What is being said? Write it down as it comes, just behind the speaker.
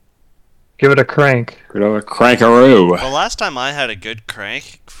Give it a crank. Good old crankaroo. The last time I had a good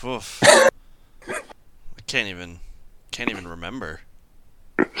crank, I can't even remember.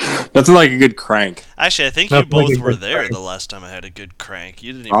 Nothing like a good crank. Actually, I think Nothing you both like a were good there crank. the last time I had a good crank.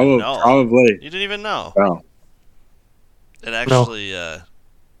 You didn't even know. Probably. You didn't even know. No. It actually,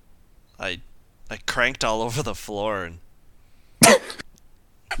 I cranked all over the floor and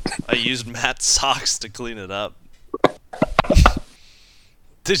I used Matt's socks to clean it up.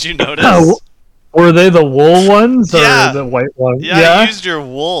 Did you notice? Oh, were they the wool ones or Yeah. the white ones? Yeah, I used your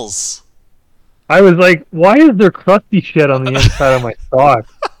wools. I was like, why is there crusty shit on the inside of my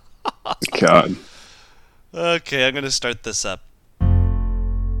socks? God. Okay, I'm gonna start this up.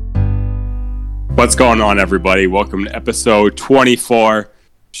 What's going on, everybody? Welcome to episode 24,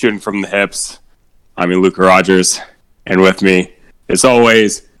 Shooting from the Hips. I'm Luca Rogers, and with me, as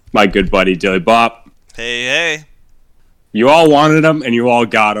always, my good buddy Dilly Bop. Hey. You all wanted him, and you all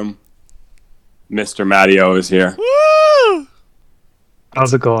got him. Mr. Matty O is here. Woo!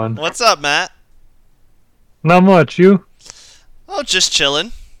 How's it going? What's up, Matt? Not much. You? Oh, just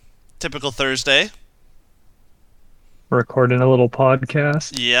chilling. Typical Thursday. Recording a little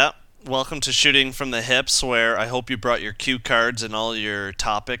podcast. Yeah. Welcome to Shooting from the Hips, where I hope you brought your cue cards and all your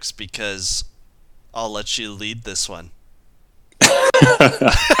topics because I'll let you lead this one.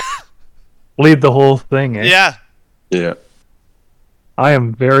 Lead the whole thing, eh? Yeah. Yeah. I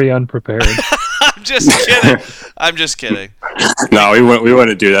am very unprepared. I'm just kidding. No, we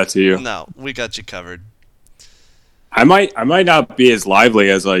wouldn't do that to you. No, we got you covered. I might not be as lively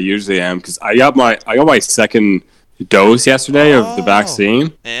as I usually am because I got my second dose yesterday of the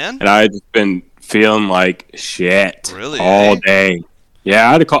vaccine, And I've just been feeling like shit Really, all eh? day. Yeah,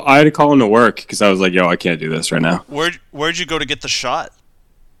 I had to call into work because I was like, yo, I can't do this right now. where'd you go to get the shot?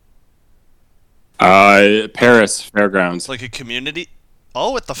 Paris Fairgrounds. It's like a community.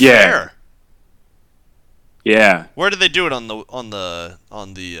 Oh, at the Yeah. fair. Yeah, Where did they do it on the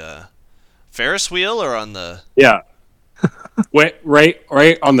Ferris wheel or on the? yeah. Wait,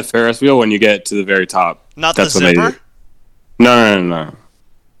 right on the Ferris wheel when you get to the very top. Not That's the what they do. zipper. No.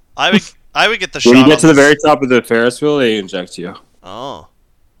 I would get the When shot. you get on to the very top of the Ferris wheel, they inject you. Oh.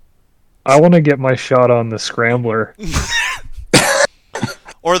 I want to get my shot on the scrambler.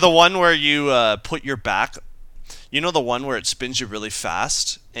 Or the one where you put your back. You know the one where it spins you really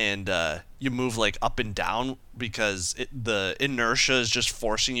fast and you move like up and down because the inertia is just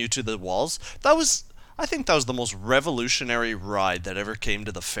forcing you to the walls. I think that was the most revolutionary ride that ever came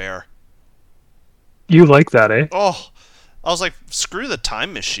to the fair. You like that, eh? Oh, I was like, screw the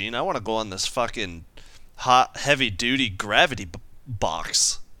time machine. I want to go on this fucking hot, heavy-duty gravity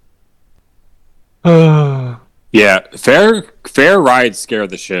box. Yeah, fair rides scare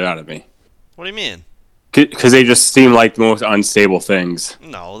the shit out of me What do you mean? because they just seem like the most unstable things.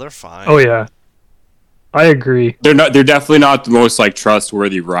 No, they're fine. Oh yeah, I agree. They're definitely not the most like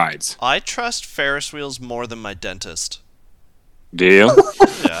trustworthy rides. I trust Ferris wheels more than my dentist. Do you?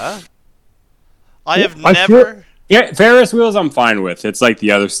 Yeah. I have I never... Yeah, Ferris wheels I'm fine with. It's like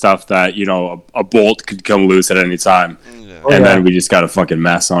the other stuff that, you know, a bolt could come loose at any time. Yeah. Oh, And yeah. then we just got a fucking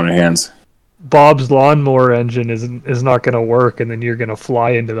mess on our hands. Bob's lawnmower engine is not going to work, and then you're going to fly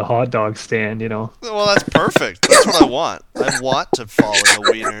into the hot dog stand. You know. Well, that's perfect. That's what I want. I want to fall in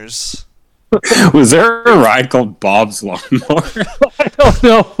the wieners. Was there a ride called Bob's Lawnmower? I don't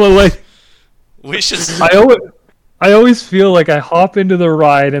know, but like We should... I always feel like I hop into the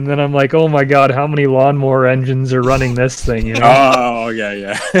ride, and then I'm like, oh my god, how many lawnmower engines are running this thing? You know. Oh,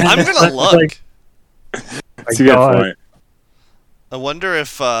 yeah. I'm going to look. Like- That's a good point. I wonder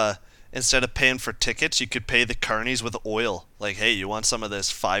if instead of paying for tickets, you could pay the carnies with oil. Like, hey, you want some of this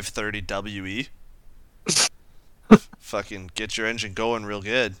 530 WE? Fucking get your engine going real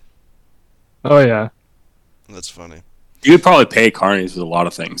good. Oh yeah. That's funny. You could probably pay carnies with a lot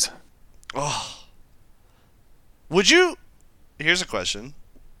of things. Oh. Would you... Here's a question.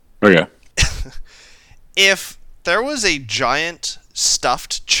 Okay. If there was a giant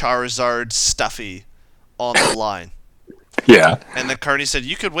stuffed Charizard stuffy on the line, Yeah. and the carny said,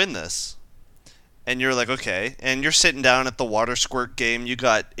 you could win this. And you're like, okay. And you're sitting down at the water squirt game. You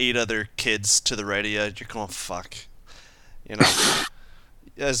got 8 other kids to the right of you. You're going, fuck. You know,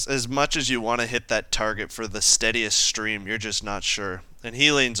 as much as you want to hit that target for the steadiest stream, you're just not sure. And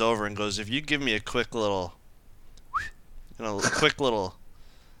he leans over and goes, if you give me a quick little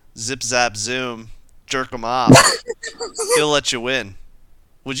zip zap zoom, jerk him off, he'll let you win.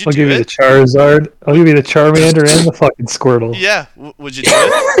 Would you I'll do give you the it? Charizard. I'll give you the Charmander and the fucking Squirtle. Yeah. Would you do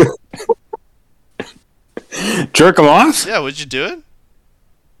it? Jerk them off? Yeah. Would you do it?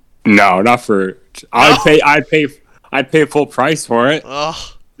 No, not for. I'd pay full price for it.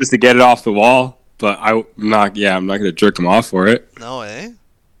 Oh, just to get it off the wall. But I'm not gonna jerk him off for it. No, eh?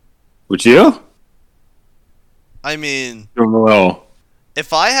 Would you? I mean, Well,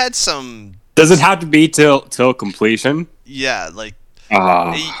 if I had some... does it have to be till completion? Yeah, like...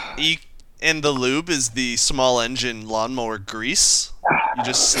 And the lube is the small engine lawnmower grease. You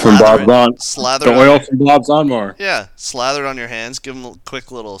just From slather Bob's it. Slather the it oil on, from Bob's lawnmower. yeah, slather it on your hands. Give them a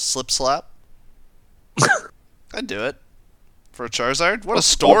quick little slip slap. I'd do it. For a Charizard? What a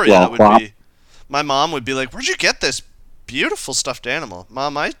story that would be. My mom would be like, "Where'd you get this beautiful stuffed animal?"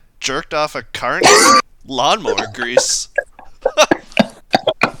 "Mom, I jerked off a carny lawnmower grease."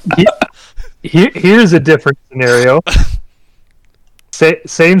 Here's a different scenario.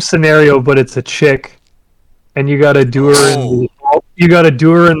 Same scenario, but it's a chick, and you gotta do her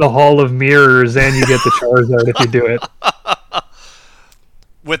in the Hall of Mirrors, and you get the Charizard if you do it.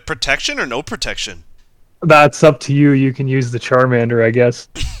 With protection or no protection? That's up to you. You can use the Charmander, I guess.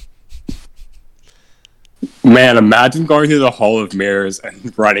 Man, imagine going through the Hall of Mirrors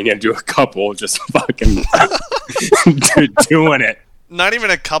and running into a couple just fucking doing it. Not even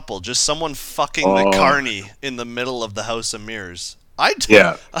a couple, just someone fucking the carny in the middle of the House of Mirrors. I'd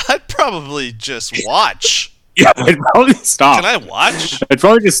probably just watch. Yeah, I'd probably stop. Can I watch? I'd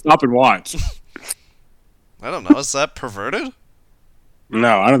probably just stop and watch. I don't know. Is that perverted?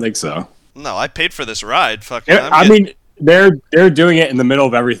 No, I don't think so. No, I paid for this ride. Fucking. I mean, they're doing it in the middle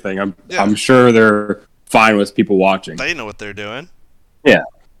of everything. I'm sure they're fine with people watching. They know what they're doing. Yeah.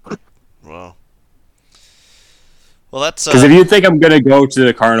 Well, that's because if you think I'm gonna go to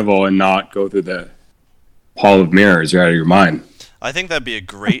the carnival and not go through the Hall of Mirrors, you're out of your mind. I think that'd be a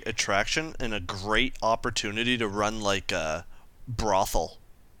great attraction and a great opportunity to run like a brothel.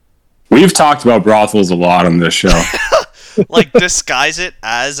 We've talked about brothels a lot on this show. Like disguise it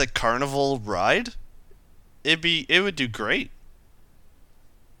as a carnival ride. It would do great.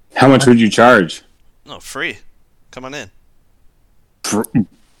 How much would you charge? No, free. Come on in.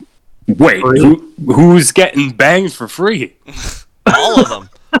 Wait, who's getting banged for free? All of them.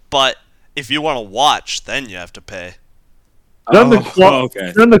 But if you want to watch, then you have to pay. Then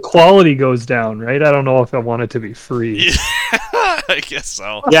the quality goes down, right? I don't know if I want it to be free. Yeah, I guess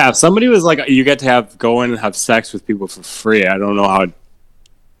so. Yeah, if somebody was like, you get to go in and have sex with people for free, I don't know how.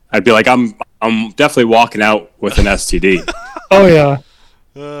 I'd be like, I'm definitely walking out with an STD. Oh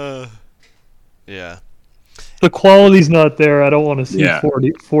yeah. Yeah. The quality's not there. I don't want to see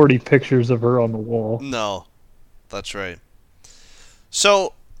 40 pictures of her on the wall. No, that's right.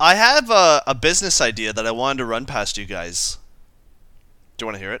 So I have a business idea that I wanted to run past you guys. Do you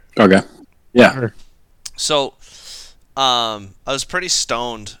want to hear it? Okay. Yeah. Sure. So, I was pretty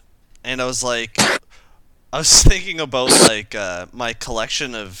stoned, and I was thinking about like my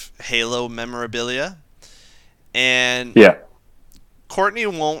collection of Halo memorabilia, and Courtney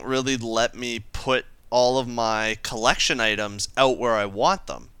won't really let me put all of my collection items out where I want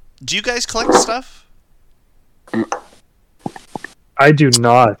them. Do you guys collect stuff? I do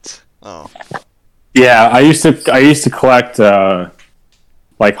not. Oh. Yeah, I used to collect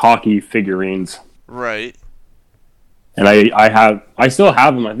like hockey figurines. Right. And I still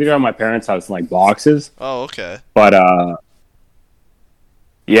have them. I think they're at my parents' house in like boxes. Oh, okay. But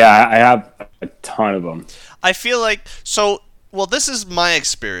yeah, I have a ton of them. I feel like this is my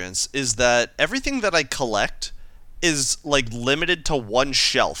experience, is that everything that I collect is like limited to one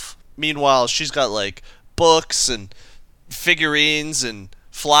shelf. Meanwhile, she's got like books and figurines and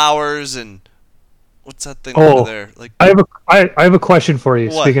flowers and what's that thing over there? Like I have a question for you.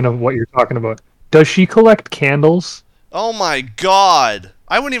 What? Speaking of what you're talking about, does she collect candles? Oh my god!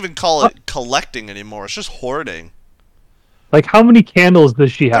 I wouldn't even call it collecting anymore. It's just hoarding. Like how many candles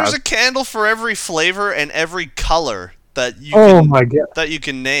does she have? There's a candle for every flavor and every color that you that you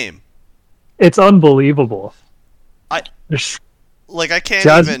can name. It's unbelievable. I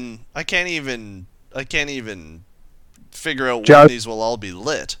can't even figure out when these will all be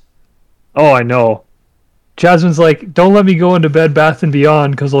lit. Oh, I know. Jasmine's like, don't let me go into Bed Bath &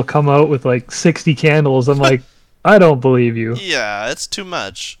 Beyond because they'll come out with like 60 candles. I'm like, I don't believe you. Yeah, it's too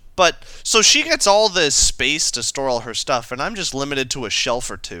much. But, so she gets all this space to store all her stuff, and I'm just limited to a shelf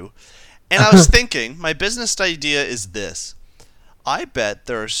or two. And I was thinking, my business idea is this. I bet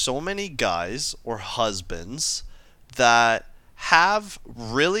there are so many guys or husbands that have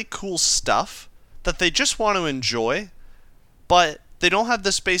really cool stuff that they just want to enjoy, but they don't have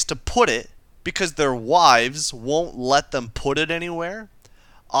the space to put it because their wives won't let them put it anywhere.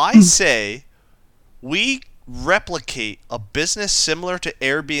 I say we replicate a business similar to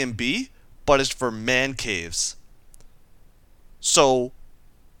Airbnb, but it's for man caves. So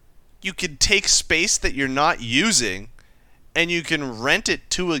you can take space that you're not using and you can rent it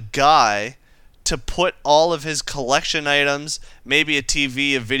to a guy to put all of his collection items, maybe a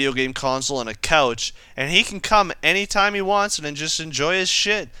TV, a video game console, and a couch, and he can come anytime he wants and just enjoy his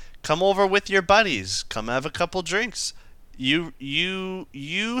shit. Come over with your buddies. Come have a couple drinks. You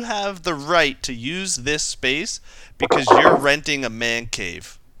have the right to use this space because you're renting a man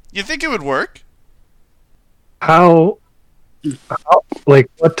cave. You think it would work? How like,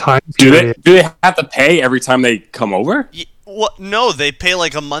 what time Do they have to pay every time they come over? No, they pay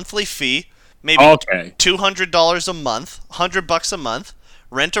like a monthly fee, maybe Okay. $200 a month, $100 a month,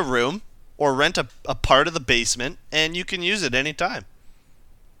 rent a room, or rent a part of the basement, and you can use it anytime.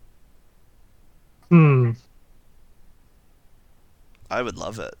 I would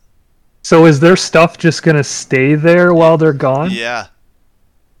love it. So is their stuff just gonna stay there while they're gone? Yeah.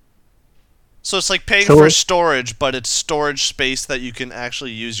 So it's like paying for storage, but it's storage space that you can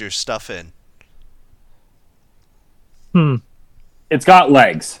actually use your stuff in. It's got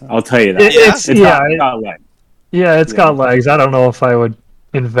legs. I'll tell you that. It's got legs. Yeah, it's got legs. I don't know if I would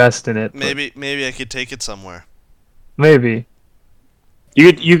invest in it. Maybe I could take it somewhere. Maybe.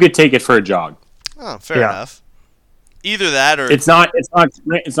 You could take it for a jog. Oh, fair enough. Either that or It's not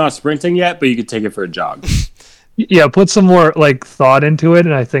sprinting yet, but you could take it for a jog. Yeah, put some more like thought into it,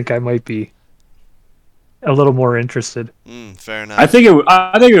 and I think I might be a little more interested. Fair enough. I think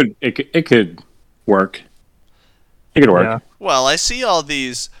it could work. It could work. Yeah. Well, I see all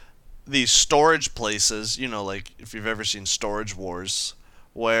these storage places, like if you've ever seen Storage Wars,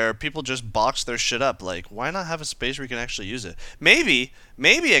 where people just box their shit up. Like, why not have a space where you can actually use it? Maybe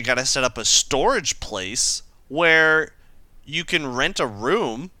I gotta set up a storage place where you can rent a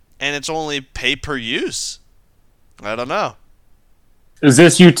room and it's only pay per use. I don't know. Is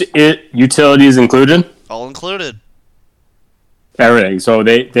this utilities included? All included. Everything. So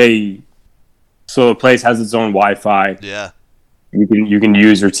so the place has its own Wi-Fi. Yeah. You can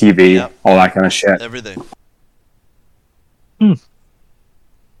use your TV, all that kind of shit. Everything. You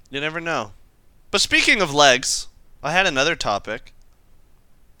never know. But speaking of legs, I had another topic.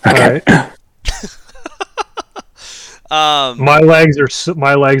 Okay. My legs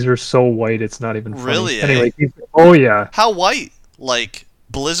are so white it's not even funny. Really? Anyway, oh yeah. How white? Like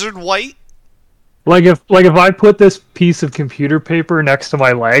blizzard white? Like if I put this piece of computer paper next to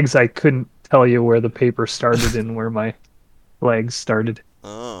my legs, I couldn't tell you where the paper started and where my legs started.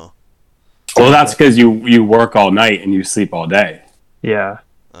 Oh. Well, that's because you work all night and you sleep all day. Yeah.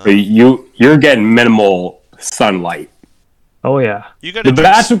 But you're getting minimal sunlight. Oh yeah. The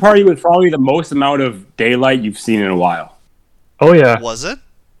bachelor party was probably the most amount of daylight you've seen in a while. Oh yeah. Was it?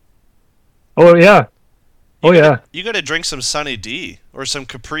 Oh yeah. You gotta drink some Sunny D or some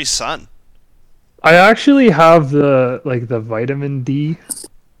Capri Sun. I actually have the vitamin D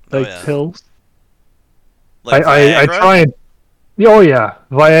pills. Like I try and oh yeah,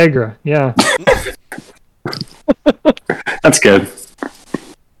 Viagra, yeah. That's good.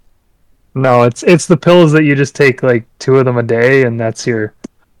 No, it's the pills that you just take like 2 of them a day, and that's your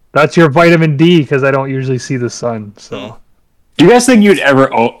vitamin D because I don't usually see the sun. So, do you guys think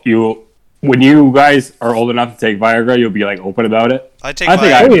when you guys are old enough to take Viagra, you'll be like open about it? I take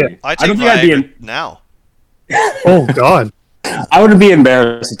Viagra. I don't think Viagra now. Oh God, I wouldn't be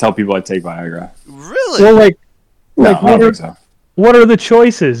embarrassed to tell people I take Viagra. Really? Well, No, I don't think so. What are the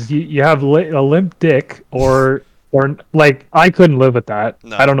choices? You have a limp dick or like I couldn't live with that.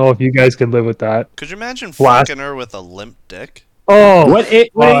 No. I don't know if you guys could live with that. Could you imagine fucking her with a limp dick? Oh, what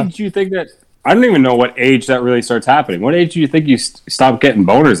age do you think that? I don't even know what age that really starts happening. What age do you think you stop getting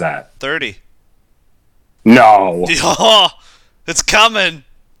boners at? 30. No, Oh, it's coming.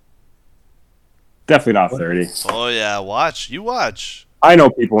 definitely not 30. Oh yeah, watch. I know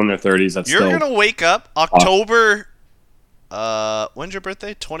people in their 30s that You're still. gonna wake up October. When's your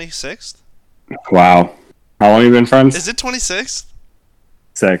birthday? 26th. Wow, how long have you been friends? Is it 26th?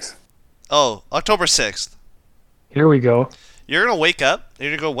 6. Oh, October 6th. here we go. You're gonna wake up and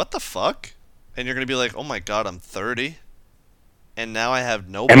you're gonna go, what the fuck? And you're gonna be like, oh my god, I'm 30, and now I have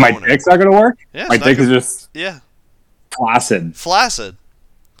no. And my boner. dick's not gonna work. Yeah, My dick is just flaccid.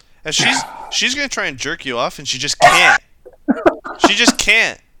 And she's gonna try and jerk you off, and she just can't. She just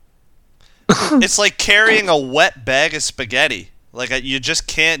can't. It's like carrying a wet bag of spaghetti. Like you just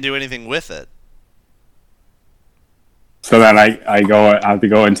can't do anything with it. So then I have to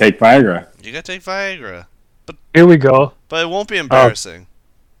go and take Viagra. You gotta take Viagra, Here we go. but it won't be embarrassing.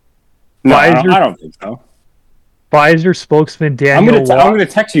 No, Pfizer? I don't think so. Pfizer spokesman I'm Daniel. gonna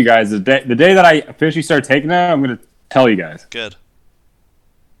text you guys the day that I officially start taking it. I'm gonna tell you guys. Good.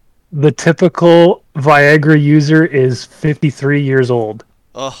 The typical Viagra user is 53 years old.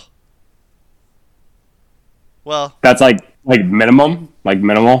 Oh. Well, That's like like minimum, like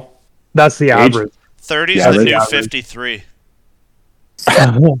minimal. That's the Age? average. 30's Yeah, the that's new average. 53.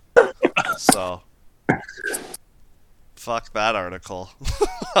 So, fuck that article.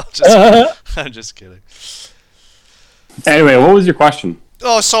 I'm just kidding. Anyway, what was your question?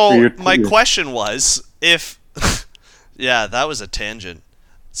 Oh, so your- my question was if. Yeah, that was a tangent.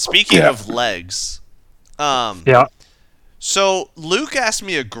 Speaking of legs, Yeah. so Luke asked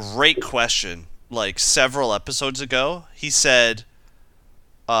me a great question like several episodes ago. He said,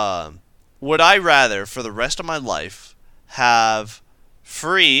 would I rather for the rest of my life have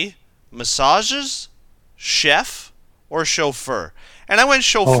free massages, chef, or chauffeur? And I went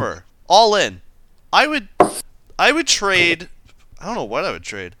chauffeur, all in. I would trade. I don't know what I would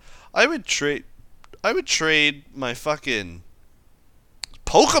trade. I would trade my fucking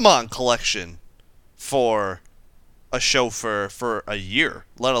Pokemon collection for a chauffeur for a year,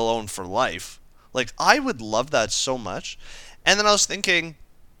 let alone for life. Like, I would love that so much. And then I was thinking,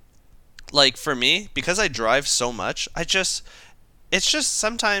 like, for me, because I drive so much, it's just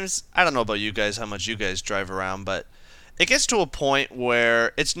sometimes, I don't know about you guys, how much you guys drive around, but it gets to a point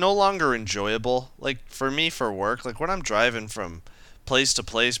where it's no longer enjoyable. Like, for me, for work, like, when I'm driving from place to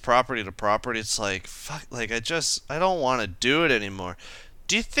place, property to property, it's like, fuck, like, I don't want to do it anymore.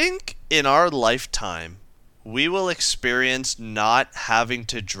 Do you think in our lifetime we will experience not having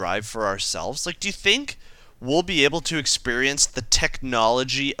to drive for ourselves? Like, do you think we'll be able to experience the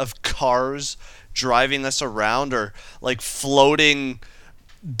technology of cars driving us around, or like floating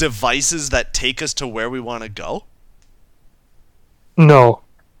devices that take us to where we want to go? No.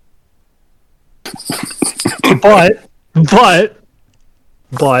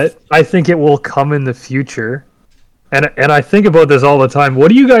 But I think it will come in the future. And I think about this all the time. What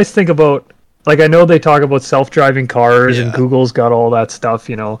do you guys think about, like, I know they talk about self-driving cars and Google's got all that stuff,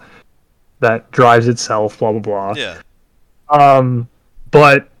 you know, that drives itself, blah, blah, blah. Yeah.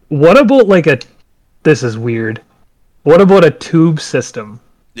 But what about this is weird. What about a tube system?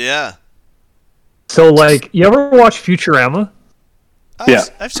 Yeah. So, like, you ever watch Futurama?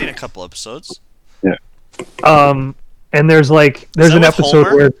 I've seen a couple episodes. Yeah. And there's an episode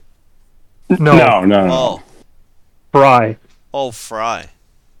Homer? where No. Oh. Fry. Oh, Fry.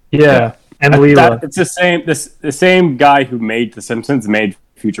 Yeah. And Leela. It's the same guy who made The Simpsons made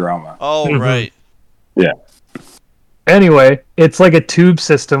Futurama. Oh, right. Yeah. Anyway, it's like a tube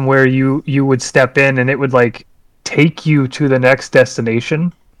system where you would step in and it would like take you to the next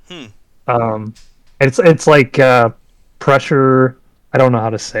destination. It's like pressure. I don't know how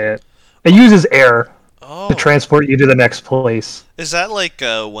to say it. It uses air to transport you to the next place. Is that like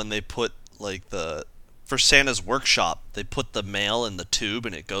when they put like for Santa's workshop, they put the mail in the tube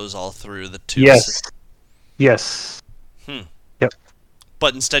and it goes all through the tube? Yes. Yep.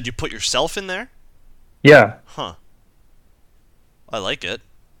 But instead you put yourself in there? Yeah. Huh. I like it.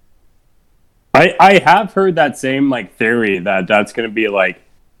 I have heard that same like theory that's going to be like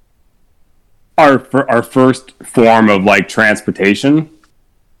our first form of like transportation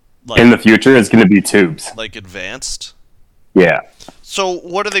in the future is going to be tubes. Like advanced? Yeah. So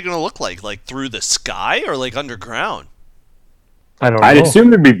what are they going to look like? Like through the sky or like underground? I don't know. I'd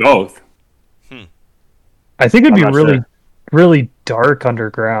assume there'd be both. I think it'd be not really, sure. really dark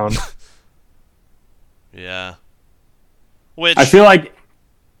underground. Yeah. Which I feel like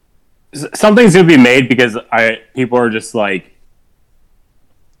something's going to be made because people are just like,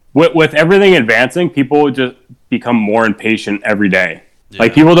 with everything advancing, people will just become more impatient every day. Yeah.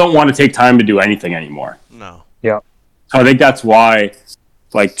 Like, people don't want to take time to do anything anymore. No. Yeah. So I think that's why,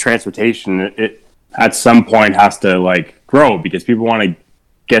 like, transportation, it at some point has to, like, grow because people want to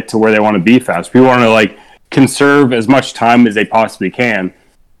get to where they want to be fast. People want to, like, conserve as much time as they possibly can.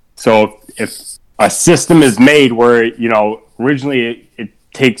 So if a system is made where, you know, originally it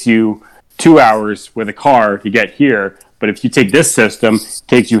takes you 2 hours with a car to get here, but if you take this system, it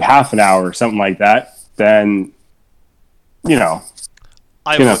takes you half an hour or something like that, then, you know,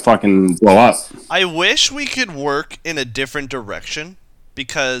 it's going to fucking blow up. I wish we could work in a different direction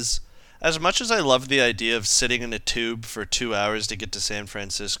because as much as I love the idea of sitting in a tube for 2 hours to get to San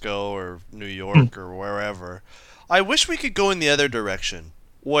Francisco or New York or wherever, I wish we could go in the other direction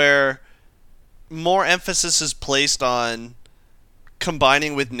where more emphasis is placed on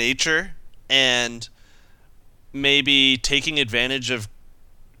combining with nature and maybe taking advantage of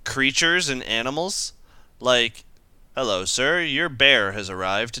creatures and animals. Like, hello, sir, your bear has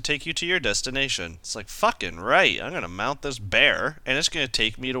arrived to take you to your destination. It's like, fucking right, I'm going to mount this bear, and it's going to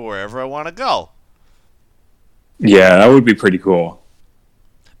take me to wherever I want to go. Yeah, that would be pretty cool.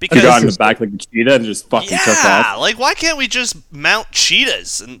 Because You got in the back like a cheetah and just fucking took yeah, off. like, why can't we just mount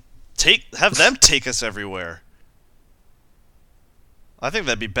cheetahs and have them take us everywhere? I think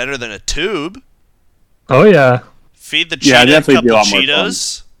that'd be better than a tube. Oh yeah. Feed the cheetah a definitely couple be a lot more fun.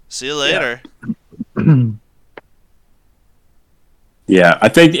 Cheetos. See you later. Yeah, I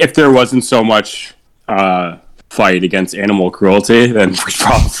think if there wasn't so much fight against animal cruelty, then we'd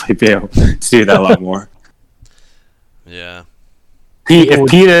probably be able to do that a lot more. Yeah. If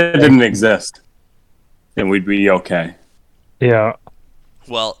PETA didn't exist, then we'd be okay. Yeah.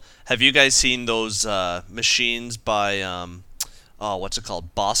 Well, have you guys seen those machines by what's it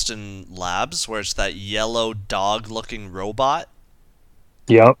called? Boston Labs, where it's that yellow dog-looking robot?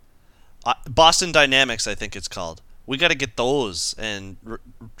 Yep. Boston Dynamics, I think it's called. We got to get those and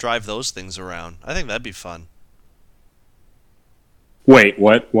drive those things around. I think that'd be fun. Wait,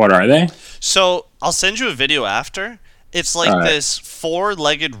 what are they? So, I'll send you a video after. It's like this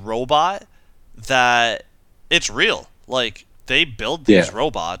four-legged robot that it's real. Like, they build these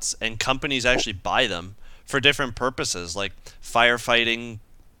robots and companies actually buy them for different purposes, like firefighting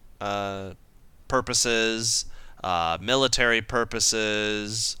purposes, military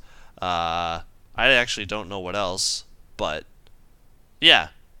purposes. I actually don't know what else, but yeah.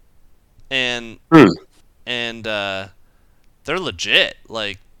 And they're legit.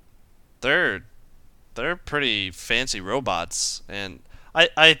 Like, they're pretty fancy robots, and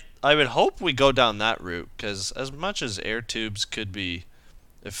I would hope we go down that route, because as much as air tubes could be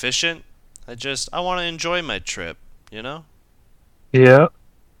efficient, I want to enjoy my trip, you know? Yeah.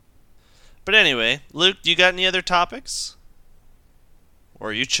 But anyway, Luke, do you got any other topics? Or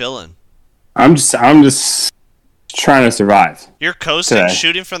are you chilling? I'm just trying to survive. You're coasting, today.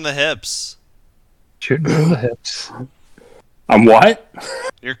 shooting from the hips. Shooting from the hips. I'm what?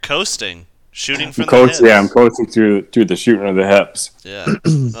 You're coasting, shooting from I'm the hips. Yeah, I'm coasting through the shooting of the hips. Yeah,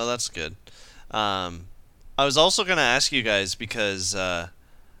 well, that's good. I was also going to ask you guys, because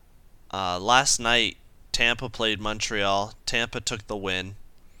last night Tampa played Montreal. Tampa took the win.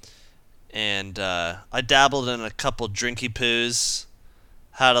 And I dabbled in a couple drinky poos,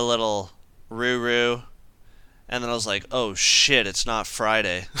 had a little roo-roo, and then I was like, oh shit, it's not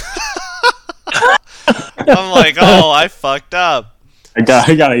Friday. I'm like, oh, I fucked up. I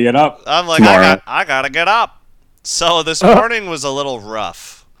gotta get up. I'm like, I gotta get up. So this morning was a little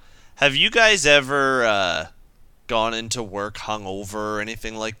rough. Have you guys ever gone into work hungover or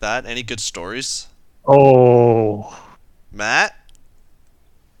anything like that? Any good stories? Oh. Matt?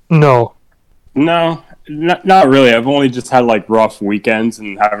 No. No, not really. I've only just had like rough weekends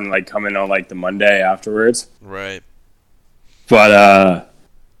and having like come in on like the Monday afterwards. Right. But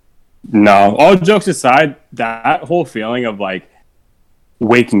no, all jokes aside, that whole feeling of like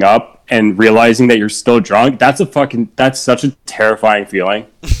waking up and realizing that you're still drunk, that's such a terrifying feeling.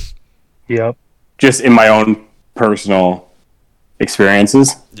 Yep. Just in my own personal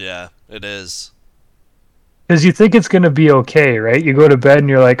experiences. Yeah, it is. Because you think it's going to be okay, right? You go to bed and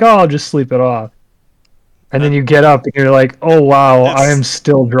you're like, oh, I'll just sleep it off. And then you get up and you're like, oh, wow, I am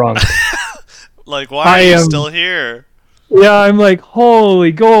still drunk. Like, why are you still here? Yeah, I'm like,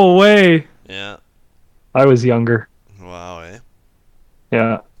 holy, go away. Yeah. I was younger. Wow, eh?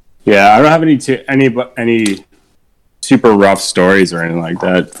 Yeah. Yeah, I don't have any super rough stories or anything like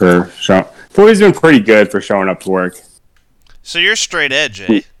that for showing. I've always been pretty good for showing up to work. So you're straight edge,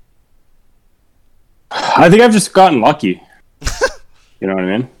 eh? I think I've just gotten lucky. You know what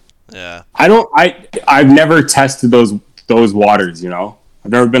I mean? Yeah. I've never tested those waters, you know?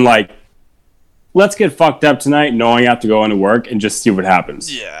 I've never been like, let's get fucked up tonight knowing I have to go into work and just see what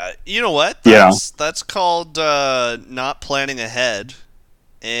happens. Yeah. You know what? Yeah. That's called not planning ahead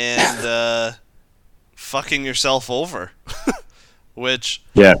and fucking yourself over. Which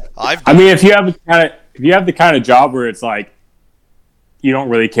yeah. I mean, if you have the kind of job where it's like you don't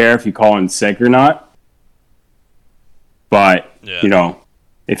really care if you call in sick or not. But you know,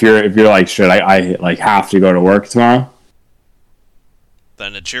 if you're like, shit, I like have to go to work tomorrow,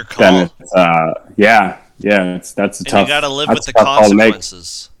 then it's your call. Then it's, that's a tough. You got to live with the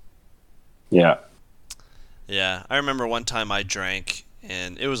consequences. Yeah. Yeah, I remember one time I drank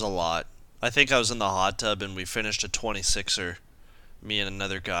and it was a lot. I think I was in the hot tub and we finished a 26er, me and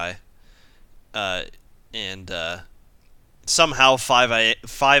another guy, and somehow 5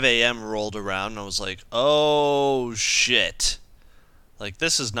 a.m. rolled around and I was like, oh shit, like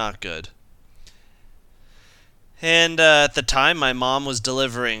this is not good. And at the time my mom was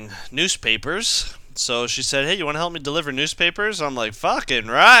delivering newspapers, so she said, hey, you want to help me deliver newspapers? I'm like, fucking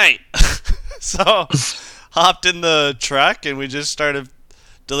right. So hopped in the truck and we just started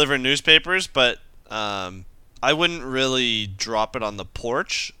delivering newspapers, but I wouldn't really drop it on the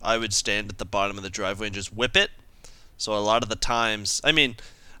porch. I would stand at the bottom of the driveway and just whip it. So a lot of the times, I mean,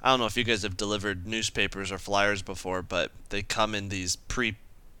 I don't know if you guys have delivered newspapers or flyers before, but they come in these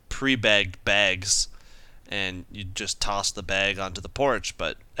pre-bagged bags, and you just toss the bag onto the porch.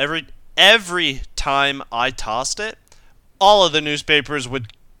 But every time I tossed it, all of the newspapers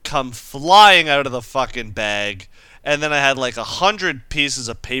would come flying out of the fucking bag, and then I had like 100 pieces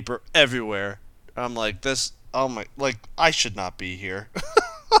of paper everywhere. I'm like, oh my, like, I should not be here.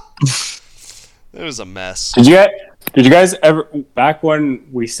 It was a mess. Did you guys ever, back when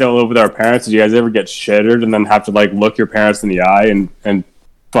we still lived with our parents, did you guys ever get shittered and then have to like look your parents in the eye and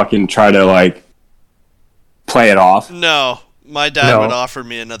fucking try to like play it off? No, my dad would offer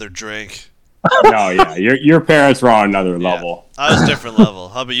me another drink. No, yeah, your parents were on another level. I was different level.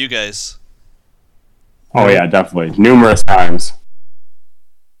 How about you guys? Oh yeah, definitely, numerous times.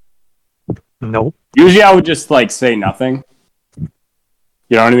 Nope. Usually, I would just like say nothing.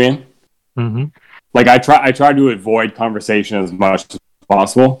 You know what I mean? Mm-hmm. Like I try to avoid conversation as much as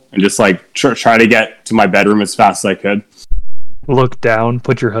possible, and just like try to get to my bedroom as fast as I could. Look down,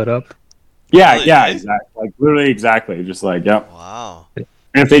 put your hood up. Yeah, Really? yeah, exactly. Like literally, exactly. Just like, yep. Wow. And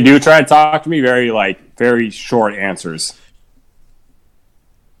if they do try to talk to me, very short answers.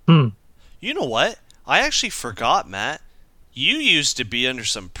 Hmm. You know what? I actually forgot, Matt. You used to be under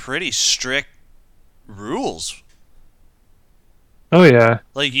some pretty strict rules. Oh yeah.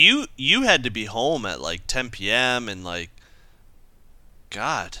 Like you had to be home at like 10 p.m. and like,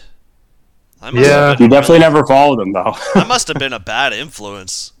 God. Yeah. You definitely never followed them though. I must have been a bad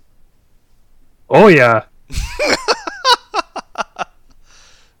influence. Oh yeah.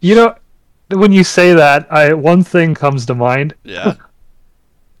 You know, when you say that, one thing comes to mind. Yeah.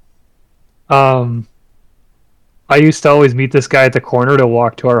 I used to always meet this guy at the corner to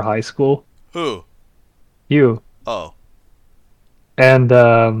walk to our high school. Who? You. Oh. And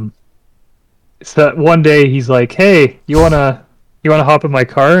so one day he's like, "Hey, you wanna hop in my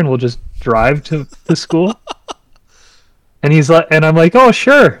car and we'll just drive to school?" And he's like, and I'm like, "Oh,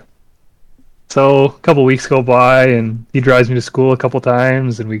 sure." So a couple weeks go by, and he drives me to school a couple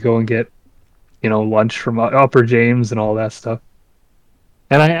times, and we go and get, lunch from Upper James and all that stuff.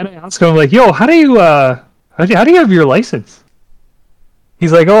 And I ask him, I'm like, "Yo, how do you have your license?"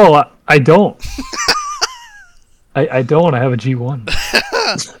 He's like, "Oh, I don't. I don't. I have a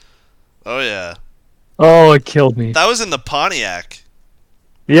G1." Oh yeah. Oh, it killed me. That was in the Pontiac.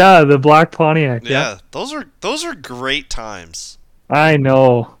 Yeah, the black Pontiac. Yeah. Those are great times. I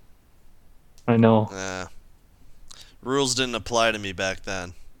know. Yeah. Rules didn't apply to me back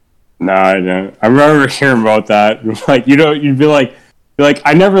then. No, I didn't. I remember hearing about that. Like, you'd be like,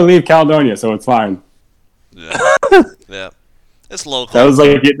 I never leave Caledonia, so it's fine. Yeah. Yeah. It's local. That was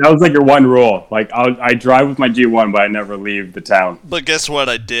like your one rule. Like, I drive with my G1, but I never leave the town. But guess what?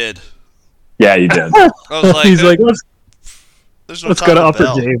 I did. Yeah, you did. I was like, He's like, there's no let's go to Upper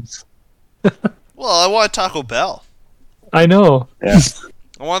Bell. James. Well, I want Taco Bell. I know. Yeah.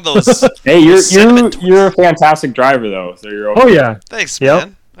 I want those. Hey, cinnamon twists. you're a fantastic driver though. So you're okay. Oh yeah. Thanks, Yep.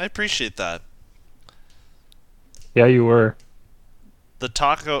 man. I appreciate that. Yeah, you were. The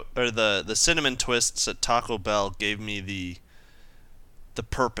taco or the cinnamon twists at Taco Bell gave me the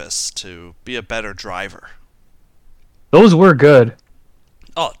purpose to be a better driver. Those were good.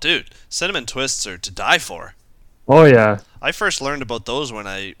 Oh, dude, cinnamon twists are to die for. Oh yeah. I first learned about those when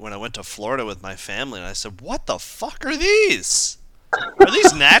I went to Florida with my family, and I said, "What the fuck are these? Are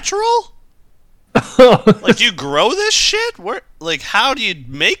these natural? Like, do you grow this shit? Where? Like, how do you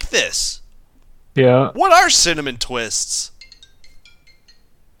make this? Yeah. What are cinnamon twists?"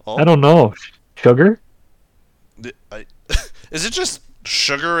 Oh, I don't know. Sugar? Is it just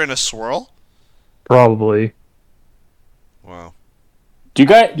sugar in a swirl? Probably. Wow. Do you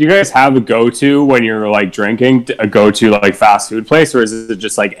guys have a go-to when you're like drinking? A go-to like fast food place, or is it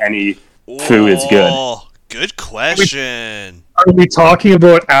just like any food is good? Oh, good question. Are we talking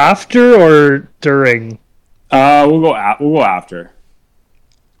about after or during? We'll go after.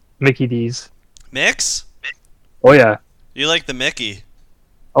 Mickey D's. Mix? Oh yeah. You like the Mickey?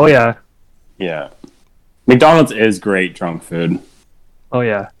 Oh yeah. Yeah. McDonald's is great drunk food. Oh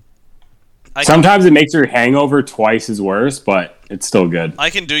yeah. Sometimes it makes your hangover twice as worse, but it's still good. I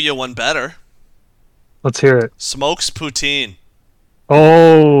can do you one better. Let's hear it. Smokes poutine.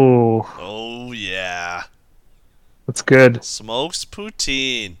 Oh, Oh yeah. that's good. Smokes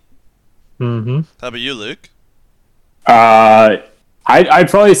poutine. Mm-hmm. How about you, Luke? I'd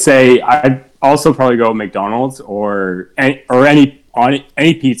probably say I'd also probably go McDonald's or any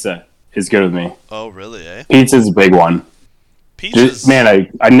pizza is good with me. Oh really, eh? Pizza's a big one. Pizza's... Man,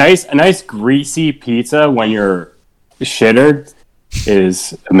 a nice greasy pizza when you're shittered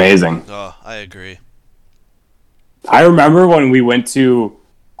is amazing. Oh, I agree. I remember when we went to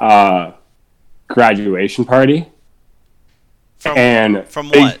graduation party. From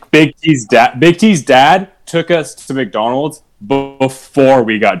what? Big T's dad took us to McDonald's before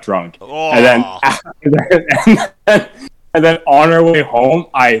we got drunk. Oh. And then on our way home,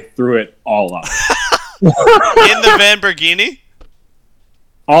 I threw it all up. In the Lamborghini?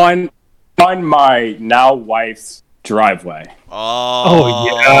 On my now wife's driveway. Oh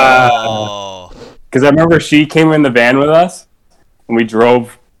yeah. Because I remember she came in the van with us, and we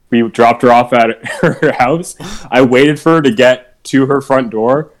dropped her off at her house. I waited for her to get to her front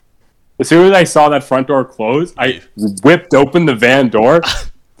door. As soon as I saw that front door close, I whipped open the van door,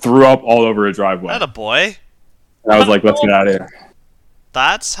 threw up all over her driveway. Atta boy. And I was like, let's get out of here.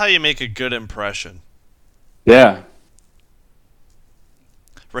 That's how you make a good impression. Yeah.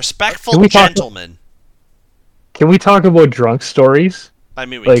 Respectful gentleman. Can we talk about drunk stories? I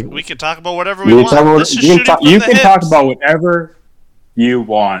mean, we can talk about whatever we want. You can talk about whatever you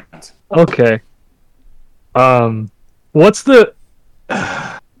want. Okay. What's the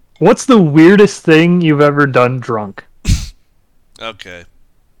weirdest thing you've ever done drunk? Okay.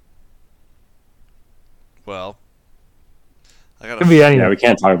 Well, Could be anything. Yeah, we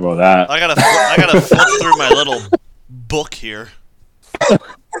can't talk about that. I gotta flip through my little book here.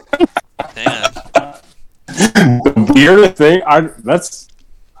 Hang on. The weirdest thing, I don't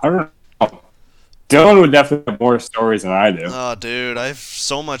know. Dylan would definitely have more stories than I do. Oh, dude, I've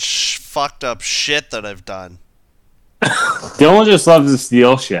so much fucked up shit that I've done. Dylan just loves to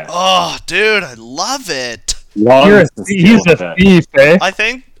steal shit. Oh, dude, I love it. He's a thief, eh? I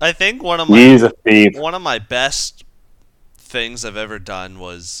think one of my best things I've ever done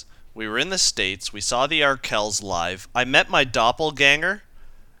was we were in the States, we saw the Arkells live, I met my doppelganger,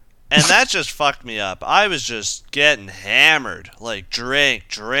 and that just fucked me up. I was just getting hammered. Like, drink,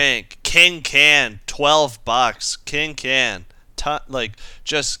 king can, $12, king can,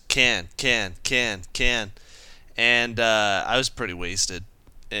 just can. And I was pretty wasted,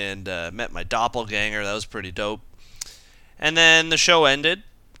 and met my doppelganger. That was pretty dope. And then the show ended,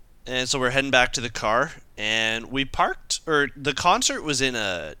 and so we're heading back to the car, and we parked, or the concert was in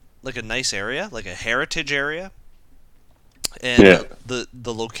a nice area, like a heritage area. And the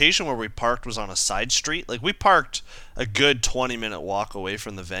location where we parked was on a side street. Like, we parked a good 20-minute walk away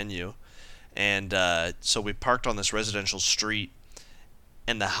from the venue. And so we parked on this residential street.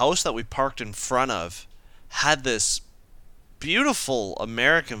 And the house that we parked in front of had this beautiful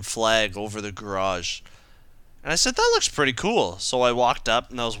American flag over the garage. And I said, that looks pretty cool. So I walked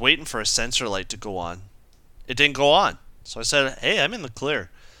up, and I was waiting for a sensor light to go on. It didn't go on. So I said, hey, I'm in the clear.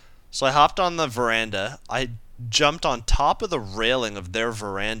 So I hopped on the veranda. I jumped on top of the railing of their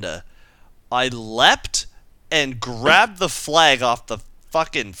veranda. I leapt and grabbed the flag off the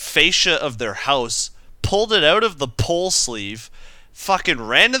fucking fascia of their house, pulled it out of the pole sleeve, fucking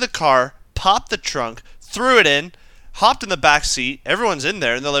ran to the car, popped the trunk, threw it in, hopped in the back seat. Everyone's in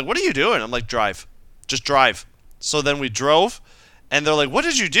there, and they're like, what are you doing? I'm like, drive. Just drive. So then we drove, and they're like, what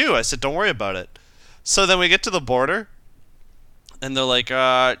did you do? I said, don't worry about it. So then we get to the border, and they're like,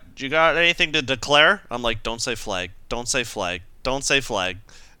 you got anything to declare? I'm like, don't say flag, don't say flag, don't say flag.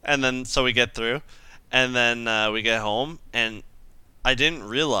 And then, so we get through, and then we get home, and I didn't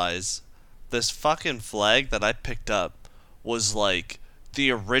realize this fucking flag that I picked up was, like, the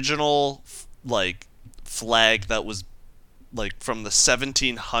original, like, flag that was, like, from the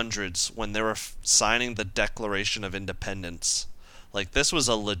 1700s when they were signing the Declaration of Independence. Like, this was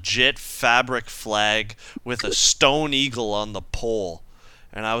a legit fabric flag with a stone eagle on the pole.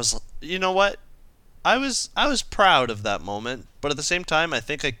 And I was, you know what? I was proud of that moment, but at the same time, I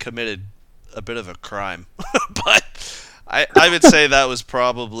think I committed a bit of a crime. But I would say that was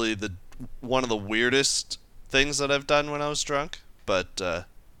probably one of the weirdest things that I've done when I was drunk. But,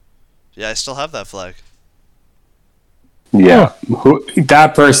 yeah, I still have that flag. Yeah,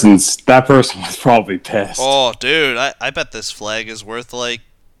 that person was probably pissed. Oh, dude, I bet this flag is worth like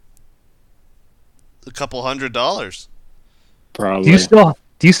a couple $100. Probably. Do you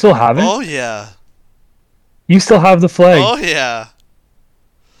still have it? Oh yeah. You still have the flag? Oh yeah.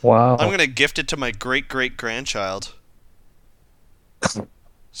 Wow. I'm gonna gift it to my great-great-grandchild.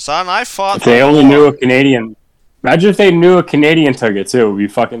 Son, I fought. If they only knew a Canadian. Imagine if they knew a Canadian took it too. We'd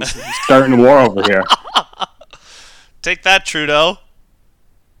be fucking starting a war over here. Take that, Trudeau.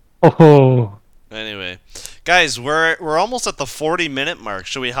 Oh. Anyway, guys, we're almost at the 40-minute mark.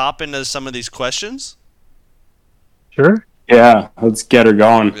 Should we hop into some of these questions? Sure. Yeah, let's get her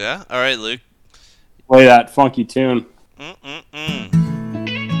going. Yeah. All right, Luke. Play that funky tune.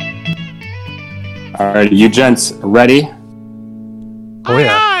 All right, you gents ready? Oh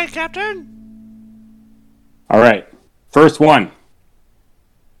yeah. Aye, Captain. All right, first one.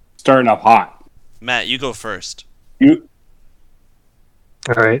 starting up hot. Matt, you go first. You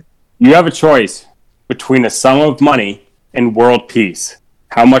All right. you have a choice between a sum of money and world peace.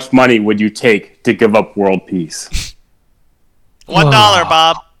 How much money would you take to give up world peace? $1,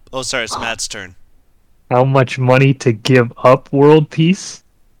 Bob. Oh, sorry, it's Matt's turn. How much money to give up world peace?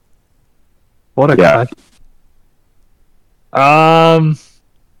 What a Yeah. cut.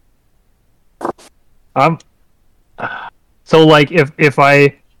 So like if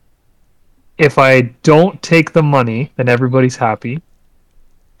I don't take the money, then everybody's happy.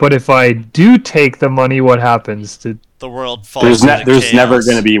 But if I do take the money, what happens? The world falls into There's chaos. never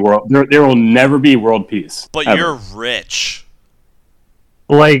going to be world. There will never be world peace. But ever. you're rich.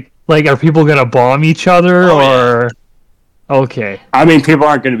 Like are people gonna bomb each other or? Yeah. Okay. I mean, people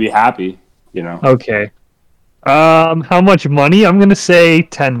aren't going to be happy. You know. Okay. How much money? I'm gonna say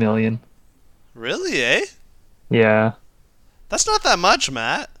 10 million. Really, eh? Yeah. That's not that much,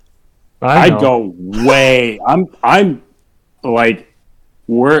 Matt. I'd go way. I'm like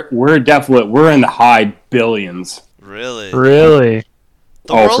we're definitely we're in the high billions. Really? Really?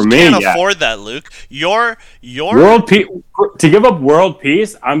 The world for me, can't yeah. afford that, Luke. Your World peace to give up world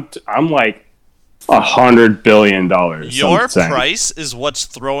peace. I'm like $100 billion. Your price is what's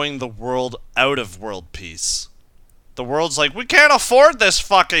throwing the world out of world peace. The world's like, we can't afford this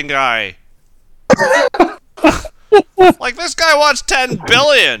fucking guy. Like, this guy wants 10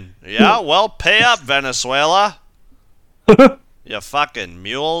 billion. Yeah, well, pay up, Venezuela. You fucking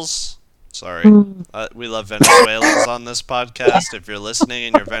mules. Sorry. We love Venezuelans on this podcast. If you're listening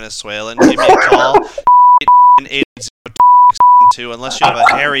and you're Venezuelan, give me a call. 802. Unless you have a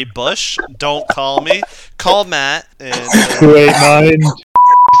hairy bush, don't call me. Call Matt. And, 289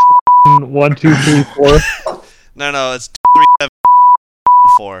 1 2 3 4. No, it's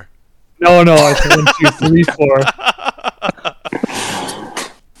 374. No, it's 1 2 3 4.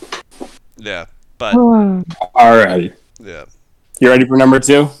 Yeah, but Alright. yeah. You ready for number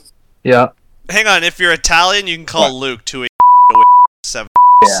 2? Yeah. Hang on, if you're Italian, you can call Luke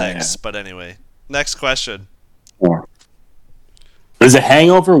 28776. But anyway, next question. Is a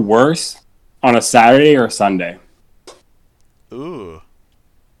hangover worse on a Saturday or a Sunday? Ooh.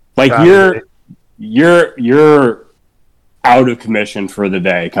 Like Saturday. you're out of commission for the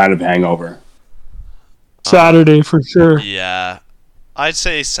day, kind of hangover. Saturday for sure. Yeah. I'd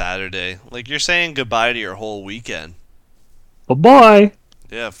say Saturday. Like, you're saying goodbye to your whole weekend. Bye-bye.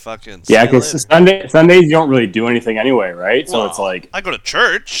 Yeah, fucking. Yeah, because Sundays you don't really do anything anyway, right? So Well, it's like I go to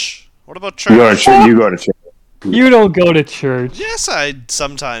church. What about church? you go to church. You go to church. You don't go to church. Yes, I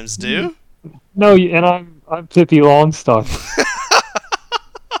sometimes do. No, and I'm Pippi Longstock.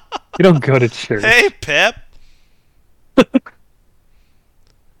 You don't go to church. Hey, Pip.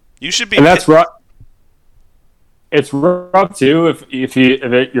 You should be. And that's rough. It's rough too if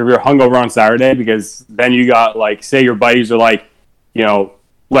you're hungover on Saturday, because then you got, like, say your buddies are like, you know,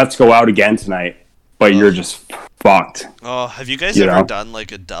 let's go out again tonight, but you're just fucked. Oh, have you guys ever done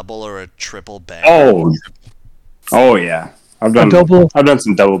like a double or a triple bang? Oh yeah. I've done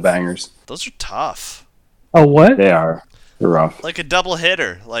some double bangers. Those are tough. A what? They're rough. Like a double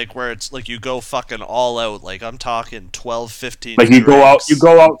hitter, like where it's like you go fucking all out. Like, I'm talking 12, 15 Like you drinks.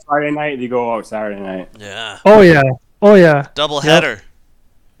 go out Friday night, you go out Saturday night. Yeah. Oh yeah. Double header.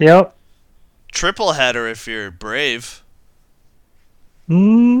 Yep. Triple header if you're brave.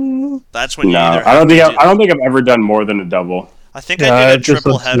 That's when you No, either I don't think I've ever done more than a double. I think I did a just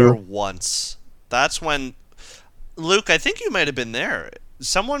triple a header two. once. That's when Luke, I think you might have been there.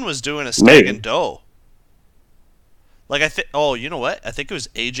 Someone was doing a stag Maybe. and dough. Like, oh, you know what? I think it was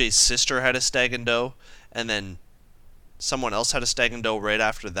AJ's sister had a stag and dough, and then someone else had a stag and dough right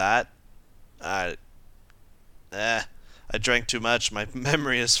after that. I drank too much. My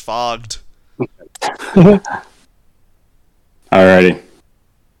memory is fogged. Alrighty.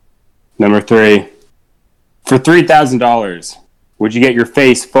 Number 3. For $3,000, would you get your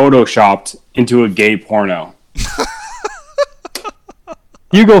face photoshopped into a gay porno?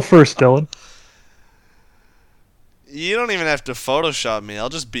 You go first, Dylan. You don't even have to Photoshop me. I'll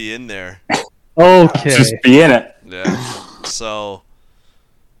just be in there. Okay. Just be in it. Yeah. So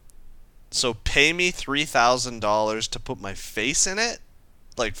pay me $3,000 to put my face in it?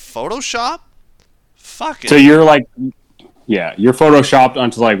 Like Photoshop? Fuck it. So you're like, yeah, you're photoshopped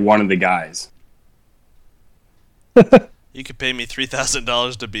onto like one of the guys. You could pay me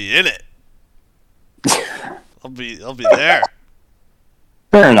 $3,000 to be in it. I'll be there.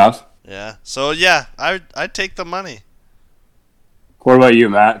 Fair enough. Yeah. So yeah, I'd take the money. What about you,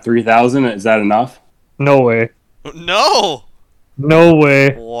 Matt? 3,000? Is that enough? No way. No. No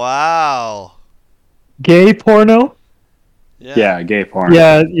way. Wow. Gay porno? Yeah, gay porn.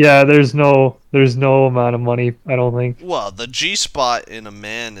 Yeah. There's no amount of money. I don't think. Well, the G spot in a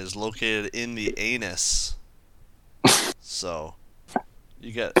man is located in the anus. So,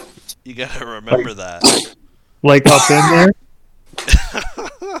 you gotta remember that. Like up in there.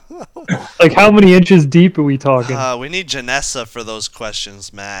 Like how many inches deep are we talking? We need Janessa for those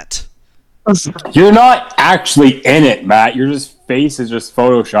questions, Matt. You're not actually in it, Matt. Your face is just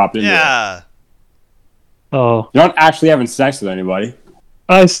photoshopped into it. Yeah. Oh, You're not actually having sex with anybody.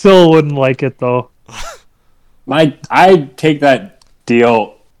 I still wouldn't like it though. I'd take that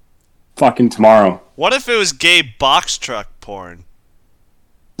deal fucking tomorrow. What if it was gay box truck porn?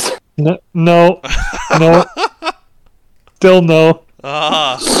 No. Still no.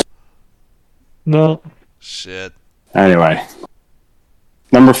 Ah. No. Shit. Anyway.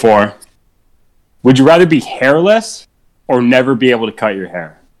 Number 4. Would you rather be hairless or never be able to cut your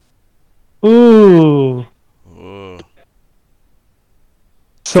hair? Ooh. Ooh. I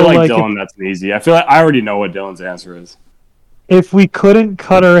So feel like like Dylan, that's an easy. I feel like I already know what Dylan's answer is. if we couldn't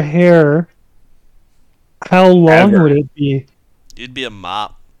cut our hair, how long Ever. would it be? You'd be a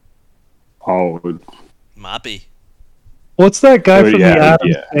mop. Oh, Moppy. What's that guy Oh, from yeah, the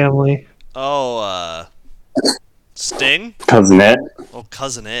Addams yeah. family? Oh, Sting? Cousin It. Oh,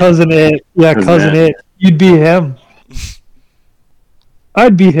 Cousin It. Cousin It. Yeah, Cousin It. You'd be him.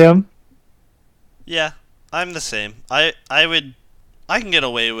 I'd be him. Yeah, I'm the same. I can get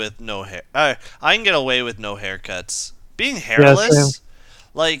away with no hair. I can get away with no haircuts. Being hairless,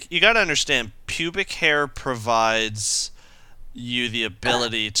 like, you gotta understand, pubic hair provides you the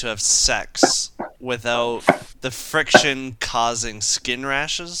ability to have sex without the friction causing skin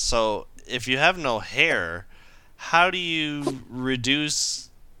rashes. So if you have no hair, how do you reduce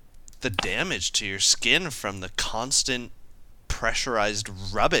the damage to your skin from the constant pressurized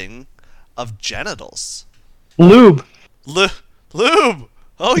rubbing of genitals? Lube. Lube.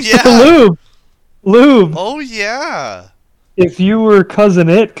 Oh yeah. Lube. Oh yeah. If you were Cousin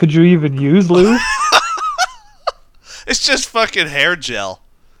It, could you even use lube? It's just fucking hair gel.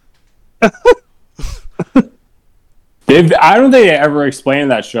 I don't think they ever explained in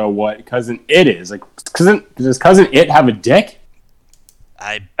that show what Cousin It is. Like, does Cousin It have a dick?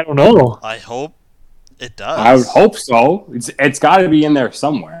 I don't know. I hope it does. I would hope so. It's got to be in there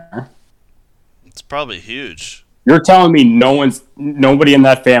somewhere. It's probably huge. You're telling me nobody in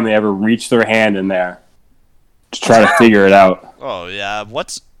that family ever reached their hand in there to try to figure it out? Oh yeah. I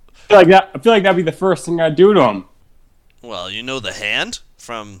feel like that'd be the first thing I'd do to him. Well, you know the hand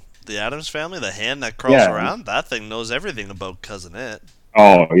from the Addams family, the hand that crawls around? That thing knows everything about Cousin It.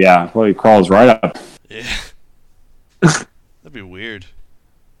 Oh, yeah. Well, he crawls right up. Yeah. That'd be weird.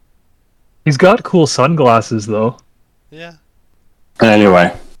 He's got cool sunglasses, though. Yeah.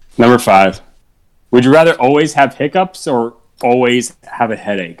 Anyway, number 5. Would you rather always have hiccups or always have a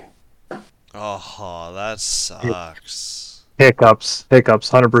headache? Oh, that sucks. Hiccups,